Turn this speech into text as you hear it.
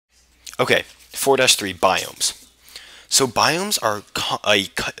Okay, 4-3, biomes. So biomes are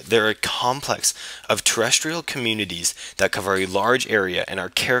they're a complex of terrestrial communities that cover a large area and are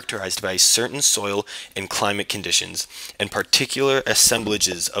characterized by certain soil and climate conditions and particular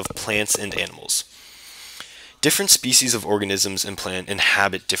assemblages of plants and animals. Different species of organisms and plant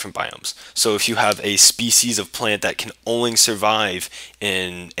inhabit different biomes. So if you have a species of plant that can only survive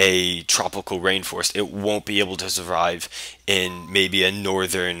in a tropical rainforest, it won't be able to survive in maybe a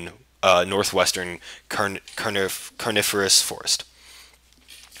northwestern coniferous forest.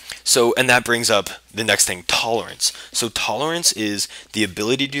 So, and that brings up the next thing, tolerance. So tolerance is the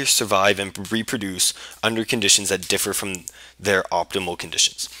ability to survive and reproduce under conditions that differ from their optimal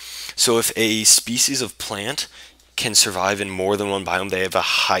conditions. So if a species of plant can survive in more than one biome, they have a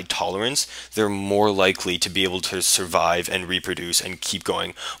high tolerance, they're more likely to be able to survive and reproduce and keep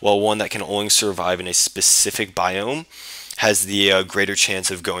going, while one that can only survive in a specific biome has the greater chance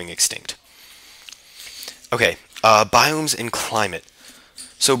of going extinct. Okay, biomes and climate.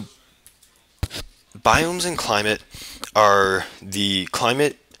 So biomes and climate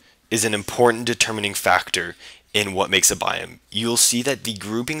climate is an important determining factor in what makes a biome. You'll see that the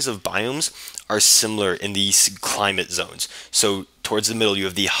groupings of biomes are similar in these climate zones. So towards the middle you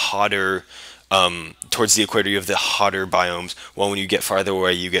have the hotter, towards the equator you have the hotter biomes, while when you get farther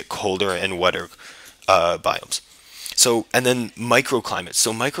away you get colder and wetter biomes. So, and then microclimates.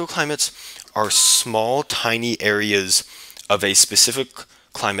 So microclimates are small, tiny areas of a specific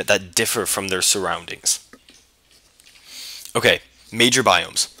climate that differ from their surroundings. Okay, major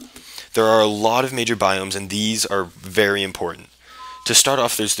biomes. There are a lot of major biomes, and these are very important. To start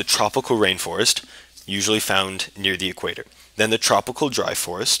off, there's the tropical rainforest, usually found near the equator. Then the tropical dry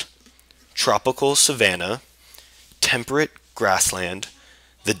forest, tropical savanna, temperate grassland,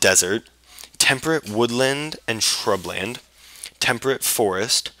 the desert, temperate woodland and shrubland, temperate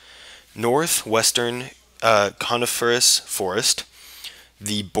forest, northwestern coniferous forest,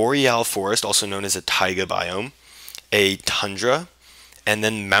 the boreal forest, also known as a taiga biome, a tundra, and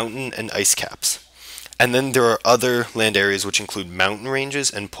then mountain and ice caps. And then there are other land areas which include mountain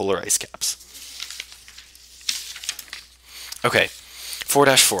ranges and polar ice caps. Okay,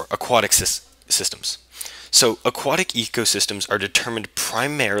 4-4, aquatic systems. So aquatic ecosystems are determined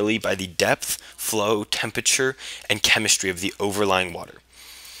primarily by the depth, flow, temperature, and chemistry of the overlying water.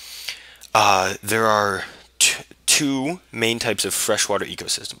 There are two main types of freshwater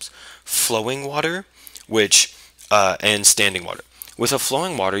ecosystems: flowing water, and standing water. With a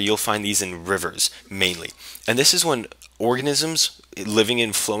flowing water, you'll find these in rivers mainly, and this is when organisms living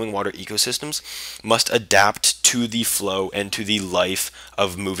in flowing water ecosystems must adapt to the flow and to the life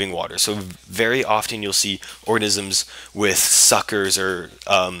of moving water. So very often you'll see organisms with suckers or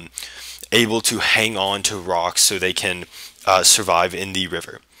able to hang on to rocks so they can survive in the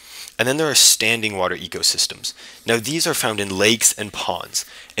river. And then there are standing water ecosystems. Now these are found in lakes and ponds.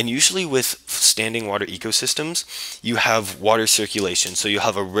 And usually with standing water ecosystems, you have water circulation. So you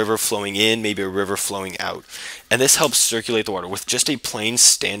have a river flowing in, maybe a river flowing out. And this helps circulate the water. With just a plain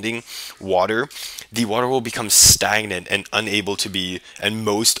standing water, the water will become stagnant and unable to be, and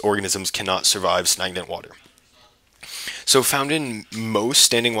most organisms cannot survive stagnant water. So found in most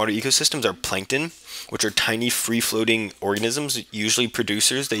standing water ecosystems are plankton, which are tiny free-floating organisms, usually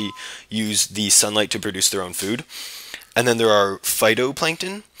producers. They use the sunlight to produce their own food. And then there are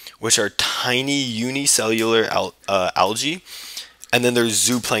phytoplankton, which are tiny unicellular algae. And then there's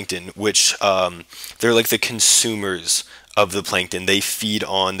zooplankton, which they're like the consumers of the plankton. They feed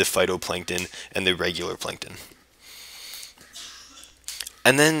on the phytoplankton and the regular plankton.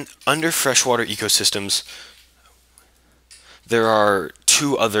 And then under freshwater ecosystems, there are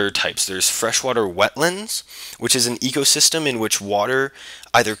two other types. There's freshwater wetlands, which is an ecosystem in which water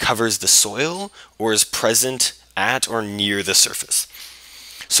either covers the soil or is present at or near the surface.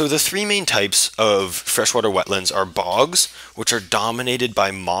 So the three main types of freshwater wetlands are bogs, which are dominated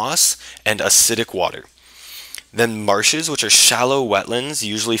by moss and acidic water. Then marshes, which are shallow wetlands,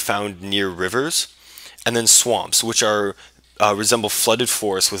 usually found near rivers. And then swamps, which are resemble flooded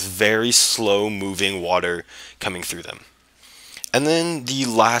forests with very slow-moving water coming through them. And then the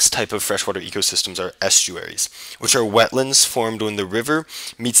last type of freshwater ecosystems are estuaries, which are wetlands formed when the river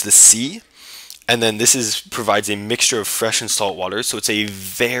meets the sea. And then this provides a mixture of fresh and salt water, so it's a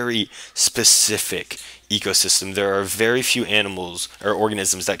very specific ecosystem. There are very few animals or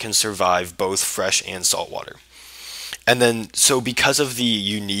organisms that can survive both fresh and salt water. And then, so because of the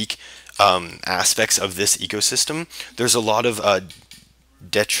unique aspects of this ecosystem, there's a lot of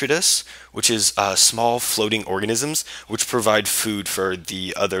detritus, which is small floating organisms which provide food for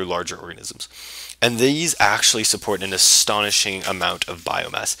the other larger organisms. And these actually support an astonishing amount of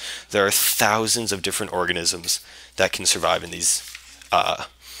biomass. There are thousands of different organisms that can survive in these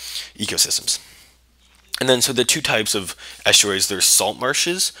ecosystems. And then, so the two types of estuaries, there's salt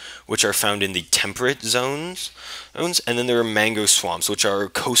marshes, which are found in the temperate zones, and then there are mangrove swamps, which are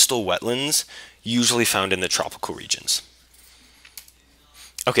coastal wetlands, usually found in the tropical regions.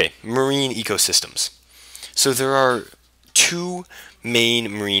 Okay, marine ecosystems. So there are two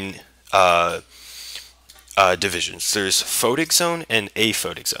main marine divisions. There's photic zone and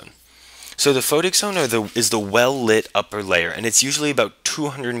aphotic zone. So the photic zone is the well-lit upper layer, and it's usually about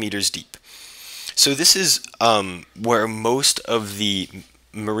 200 meters deep. So this is where most of the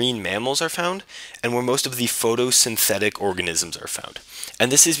marine mammals are found, and where most of the photosynthetic organisms are found.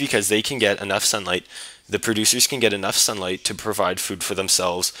 And this is because they can get enough sunlight, the producers can get enough sunlight to provide food for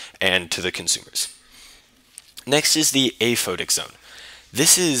themselves and to the consumers. Next is the aphotic zone.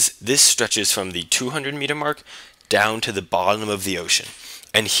 This stretches from the 200-meter mark down to the bottom of the ocean.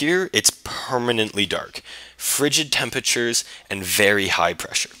 And here it's permanently dark, frigid temperatures, and very high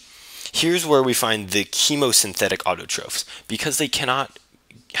pressure. Here's where we find the chemosynthetic autotrophs. Because they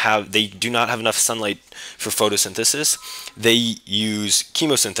do not have enough sunlight for photosynthesis, they use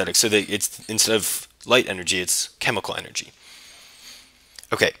chemosynthetic, so that it's, instead of light energy, it's chemical energy.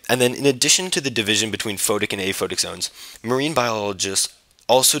 Okay, and then in addition to the division between photic and aphotic zones, marine biologists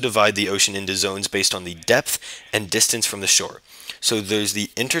also divide the ocean into zones based on the depth and distance from the shore. So there's the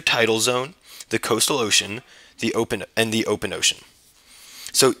intertidal zone, the coastal ocean, the open ocean.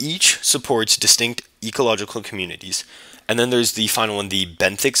 So each supports distinct ecological communities. And then there's the final one, the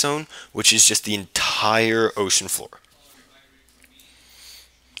benthic zone, which is just the entire ocean floor.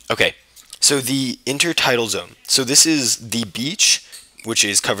 Okay, so the intertidal zone. So this is the beach, which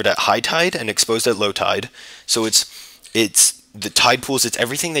is covered at high tide and exposed at low tide. So it's the tide pools, it's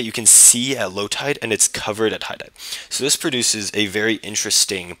everything that you can see at low tide, and it's covered at high tide. So this produces a very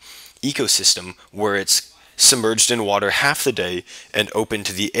interesting ecosystem where it's submerged in water half the day and open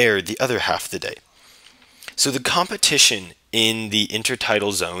to the air the other half the day. So the competition in the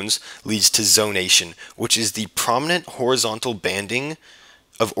intertidal zones leads to zonation, which is the prominent horizontal banding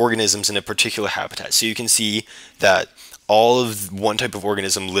of organisms in a particular habitat. So you can see that all of one type of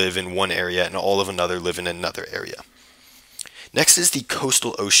organism live in one area and all of another live in another area. Next is the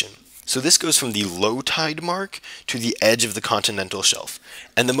coastal ocean. So this goes from the low tide mark to the edge of the continental shelf.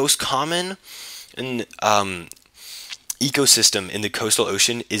 And the most common ecosystem in the coastal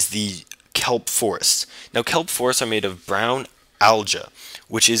ocean is the kelp forests. Now, kelp forests are made of brown algae,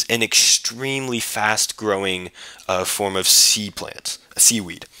 which is an extremely fast-growing form of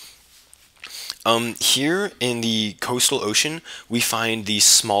seaweed. Here in the coastal ocean, we find these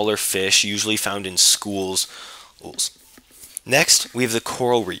smaller fish, usually found in schools. Next, we have the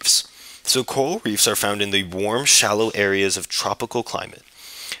coral reefs. So coral reefs are found in the warm, shallow areas of tropical climate.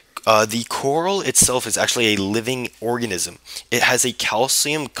 The coral itself is actually a living organism. It has a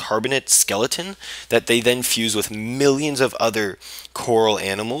calcium carbonate skeleton that they then fuse with millions of other coral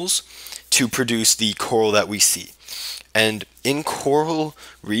animals to produce the coral that we see. And in coral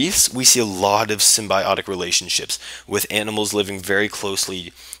reefs, we see a lot of symbiotic relationships with animals living very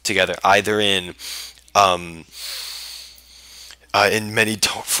closely together, either in many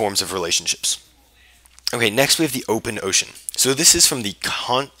forms of relationships. Okay, next we have the open ocean. So this is from the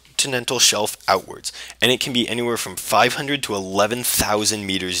continental shelf outwards, and it can be anywhere from 500 to 11,000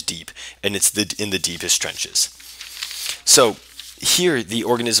 meters deep, and it's in the deepest trenches. So here, the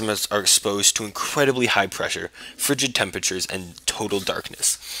organisms are exposed to incredibly high pressure, frigid temperatures, and total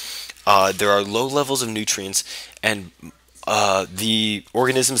darkness. There are low levels of nutrients, and the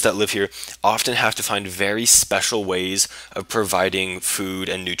organisms that live here often have to find very special ways of providing food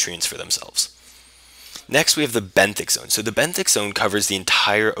and nutrients for themselves. Next, we have the benthic zone. So the benthic zone covers the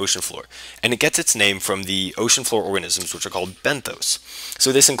entire ocean floor, and it gets its name from the ocean floor organisms, which are called benthos.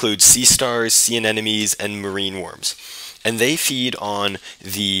 So this includes sea stars, sea anemones, and marine worms. And they feed on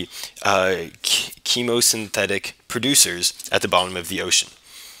the chemosynthetic producers at the bottom of the ocean.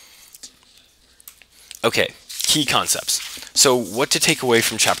 Okay, key concepts. So what to take away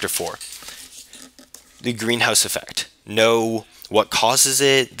from Chapter 4? The greenhouse effect. Know what causes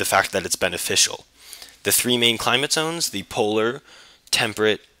it, the fact that it's beneficial. The three main climate zones, the polar,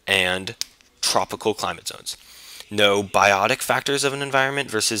 temperate, and tropical climate zones. Know biotic factors of an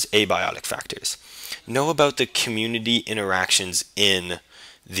environment versus abiotic factors. Know about the community interactions in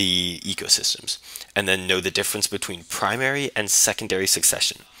the ecosystems. And then know the difference between primary and secondary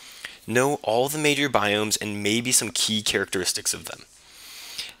succession. Know all the major biomes and maybe some key characteristics of them.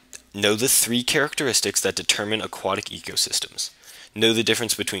 Know the three characteristics that determine aquatic ecosystems. Know the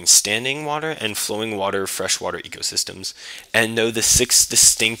difference between standing water and flowing water freshwater ecosystems, and know the 6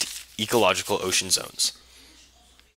 distinct ecological ocean zones.